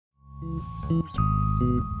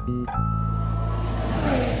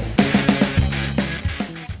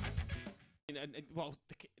Well,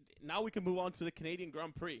 now we can move on to the Canadian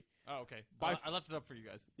Grand Prix. Oh, okay. I left it up for you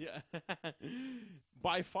guys. Yeah.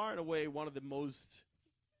 By far and away, one of the most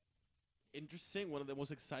interesting, one of the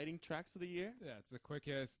most exciting tracks of the year. Yeah, it's the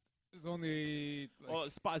quickest. There's only. Well,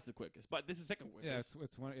 Spa's the quickest, but this is second quickest. Yeah,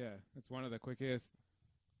 it's one. Yeah, it's one of the quickest.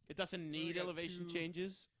 It doesn't need elevation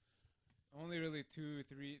changes. Only really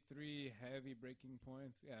three heavy braking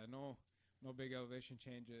points. Yeah, no big elevation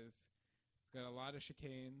changes. It's got a lot of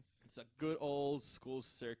chicanes. It's a good old school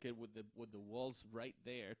circuit with the walls right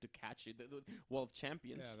there to catch it. The Wall of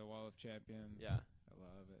Champions. Yeah, the Wall of Champions. Yeah, I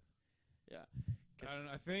love it. Yeah, I don't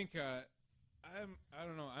know. I think I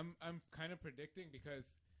don't know. I'm kind of predicting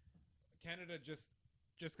because Canada just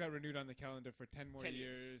got renewed on the calendar for 10 more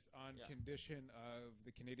years on condition of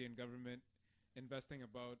the Canadian government investing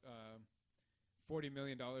about $40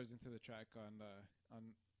 million into the track on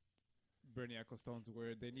Bernie Ecclestone's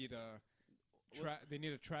word. They need a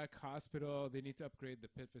track hospital. They need to upgrade the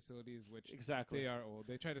pit facilities, which they are old.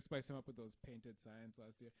 They tried to spice them up with those painted signs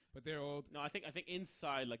last year, but they're old. No, I think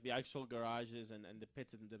inside, like the actual garages and the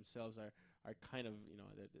pits themselves are kind of,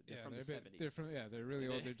 they're from the 70s. They're really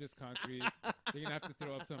old. They're just concrete. You're gonna have to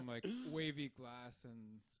throw up some like wavy glass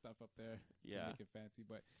and stuff up there to make it fancy.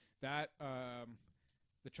 But that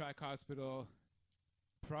the track hospital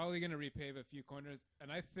probably gonna repave a few corners,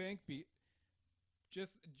 and I think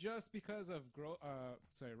just because of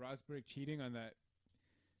Rosberg cheating on that,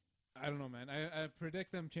 I don't know, man. I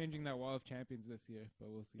predict them changing that Wall of Champions this year, but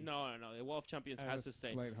we'll see. No. The Wall of Champions has to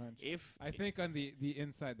stay. Slight hunch. I think on the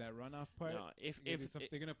inside, that runoff part,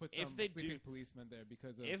 they're gonna put some sleeping policemen there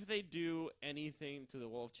because of if they do anything to the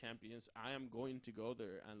Wall of Champions, I am going to go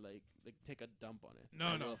there and like take a dump on it.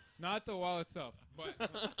 No, not the wall itself, but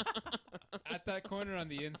at that corner on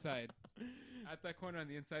the inside.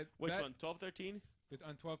 Which one? 12-13?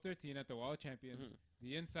 On 12-13 at the Wall of Champions,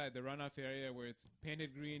 the inside, the runoff area where it's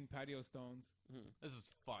painted green patio stones. This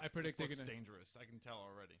is fun. I predict this looks dangerous. I can tell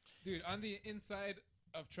already. Dude, on the inside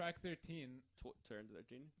of track 13, turn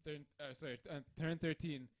 13. Turn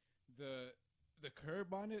 13. The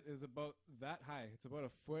curb on it is about that high. It's about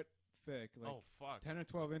a foot thick. Like 10 or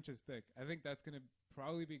 12 inches thick. I think that's gonna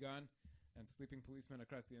probably be gone. And sleeping policemen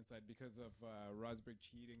across the inside because of Rosberg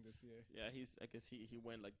cheating this year. Yeah, I guess he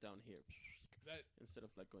went like down here instead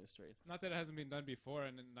of like going straight. Not that it hasn't been done before,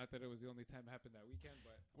 and not that it was the only time it happened that weekend.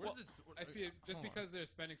 But I see it just because they're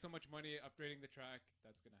spending so much money upgrading the track.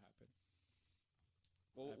 That's gonna happen.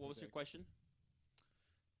 Well, what was your question?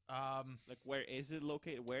 Like where is it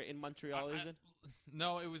located? Where in Montreal is it?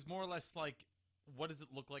 No, it was more or less like what does it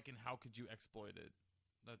look like and how could you exploit it?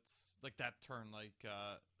 That's like that turn, like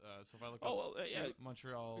so if I look at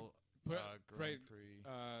Montreal Grand Prix,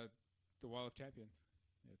 the Wall of Champions,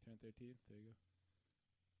 turn 13. There you go.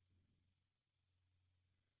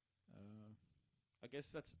 I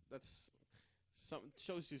guess that's some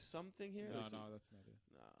shows you something here. No, that's not it.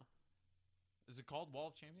 No. Is it called Wall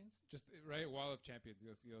of Champions? Just Wall of Champions.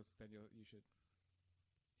 You should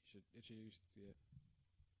see it.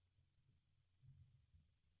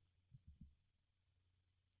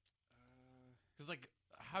 Because like,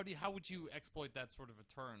 how would you exploit that sort of a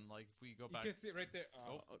turn? Like if we go back, you can see it right there.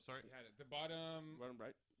 Sorry, you had it. The bottom,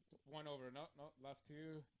 right. One over. No, left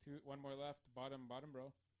two, one more left. Bottom,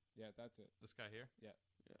 bro. Yeah, that's it. This guy here. Yeah.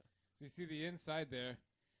 So you see the inside there.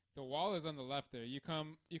 The wall is on the left there. You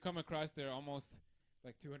come across there almost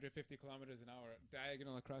like 250 kilometers an hour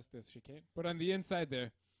diagonal across this chicane. But on the inside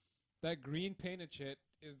there, that green painted shit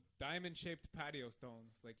is diamond-shaped patio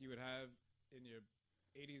stones like you would have in your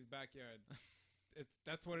 80s backyard.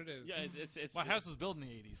 That's what it is. Yeah, it's my house was built in the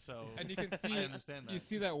 80s, so and you can see I understand that. You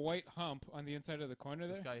see that white hump on the inside of the corner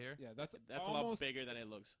there? This guy here? Yeah, that's a lot bigger than it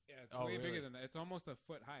looks. Yeah, it's way bigger than that. It's almost a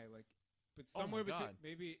foot high, like, but somewhere between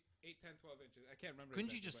maybe 8, 10, 12 inches. I can't remember.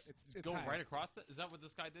 Couldn't you just go high. right across that? Is that what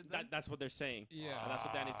this guy did then? That's what they're saying. Yeah. That's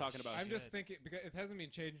what Danny's talking about. I'm just thinking, because it hasn't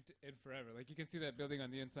been changed in forever. Like, you can see that building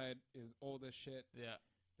on the inside is old as shit. Yeah.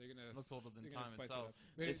 They're gonna looks older than time itself.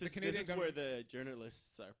 This is where the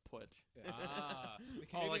journalists are put. Yeah.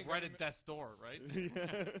 Like right at death's door, right?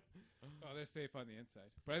 Oh, they're safe on the inside.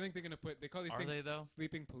 But I think they're gonna they call these things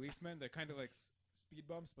sleeping policemen. They're kind of like speed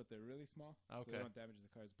bumps, but they're really small. Okay. So they don't damage the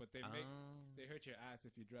cars. But they hurt your ass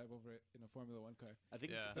if you drive over it in a Formula 1 car. I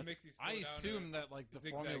think so it makes you slow I down assume that like the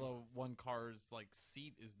Formula 1 car's like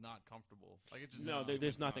seat is not comfortable. Like it just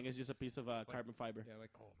there's nothing. It's just a piece of carbon fiber. Yeah, like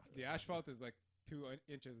the asphalt is like 2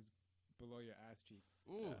 inches below your ass cheeks.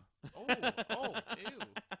 Ooh. Yeah. Oh, ew.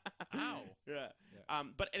 Ow. Yeah. Yeah.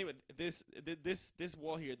 But anyway, this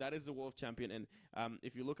wall here, that is the Wall of Champion, and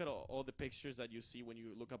if you look at all the pictures that you see when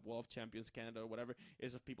you look up Wall of Champions Canada or whatever,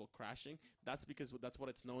 is of people crashing. That's because that's what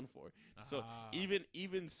it's known for. So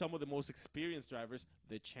even some of the most experienced drivers,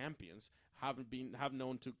 the champions, have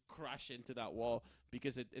known to crash into that wall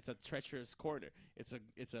because it's a treacherous corner. It's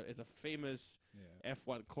a famous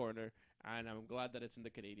F1 corner. And I'm glad that it's in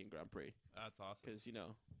the Canadian Grand Prix. That's awesome. Because, you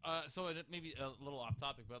know. So it may be a little off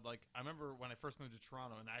topic, but, like, I remember when I first moved to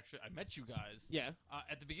Toronto, and actually I met you guys. Yeah.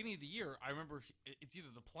 At the beginning of the year, I remember it's either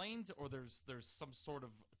the planes or there's some sort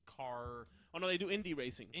of car. Oh, no, they do Indy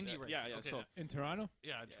racing. Racing. Yeah. Okay, So in Toronto?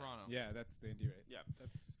 Yeah, Toronto. Yeah, that's the Indy race. Yeah.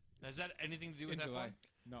 Has that anything to do with in F1? July?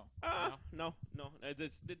 No. No.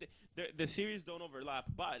 The series don't overlap,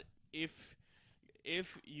 but if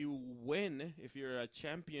you win, if you're a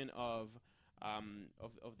champion of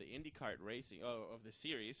the IndyCar racing of the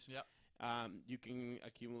series, you can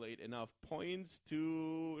accumulate enough points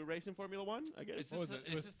to race in Formula One. I guess. Is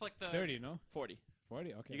this like the 30? No, 40.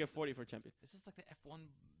 40. Okay. You get 40 for champion. Is this like the F1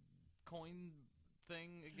 coin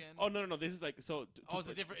thing again? Oh no, this is like so. It's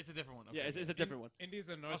a different one. Okay. Yeah, it's a different one. Indy's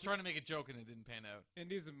a I was trying to make a joke and it didn't pan out.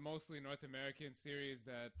 Indy's a mostly North American series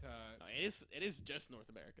that. No, it is just North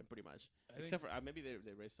American, pretty much. Except for maybe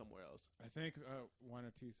they race somewhere else. I think 1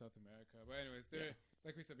 or 2 South America. But anyways,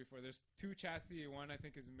 like we said before, there's 2 chassis. One I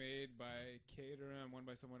think is made by Caterham, one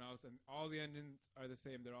by someone else, and all the engines are the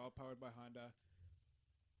same. They're all powered by Honda.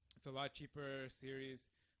 It's a lot cheaper series.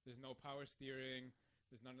 There's no power steering.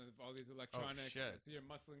 There's none of all these electronics. Oh, shit. So you're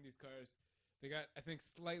muscling these cars. They got, I think,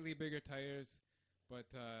 slightly bigger tires, but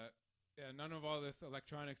none of all this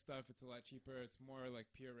electronic stuff. It's a lot cheaper. It's more like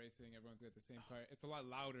pure racing. Everyone's got the same car. It's a lot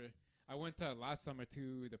louder. I went last summer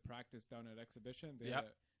to the practice down at Exhibition. They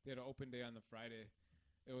had an open day on the Friday.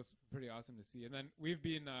 It was pretty awesome to see. And then we've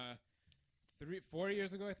been 4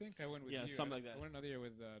 years ago, I think. I went with you. Yeah, something like that. I went another year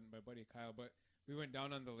with my buddy Kyle, but we went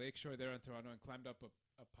down on the lakeshore there in Toronto and climbed up a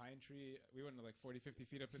pine tree. We went like 40, 50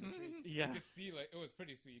 feet up in the tree. Yeah. You could see, like, it was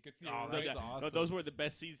pretty sweet. You could see that's awesome. No, those were the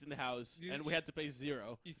best seats in the house, and we had to pay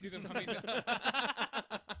 0. You see them coming down.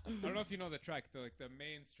 I don't know if you know the track. The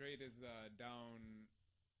main straight is down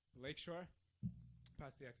Lakeshore,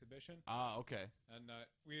 past the Exhibition. Okay. And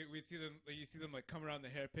we'd see them. You see them like come around the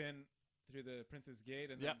hairpin through the Prince's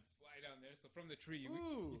Gate and then fly down there. So from the tree,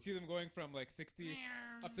 you see them going from like 60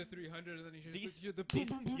 up to 300, and then you hear the boom,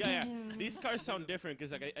 boom, boom, boom. These cars sound different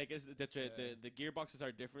because I guess the gearboxes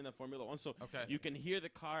are different than Formula One, so you can hear the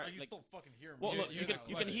car. You still fucking hear them. Well, you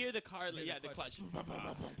can hear the car. The clutch.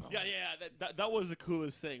 That was the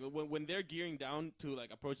coolest thing. When they're gearing down to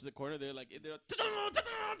like approach the corner, they're like. Oh my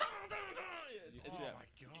god!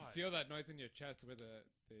 You feel that noise in your chest where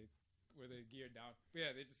they gear down. But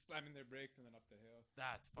yeah, they just slamming their brakes and then up the hill.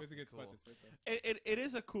 That's it was a good cool. spot to sit there. It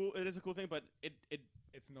is a cool thing, but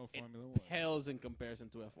it's no Formula One. Pales in comparison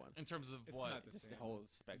to F1. In terms of it's what? Not the just same. the whole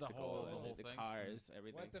spectacle, the whole the thing? cars,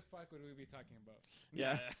 everything. What the fuck would we be talking about?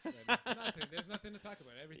 Yeah. Nothing. There's nothing to talk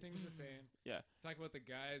about. Everything's the same. Yeah. Talk about the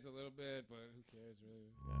guys a little bit, but who cares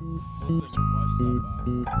really?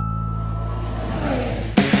 Yeah.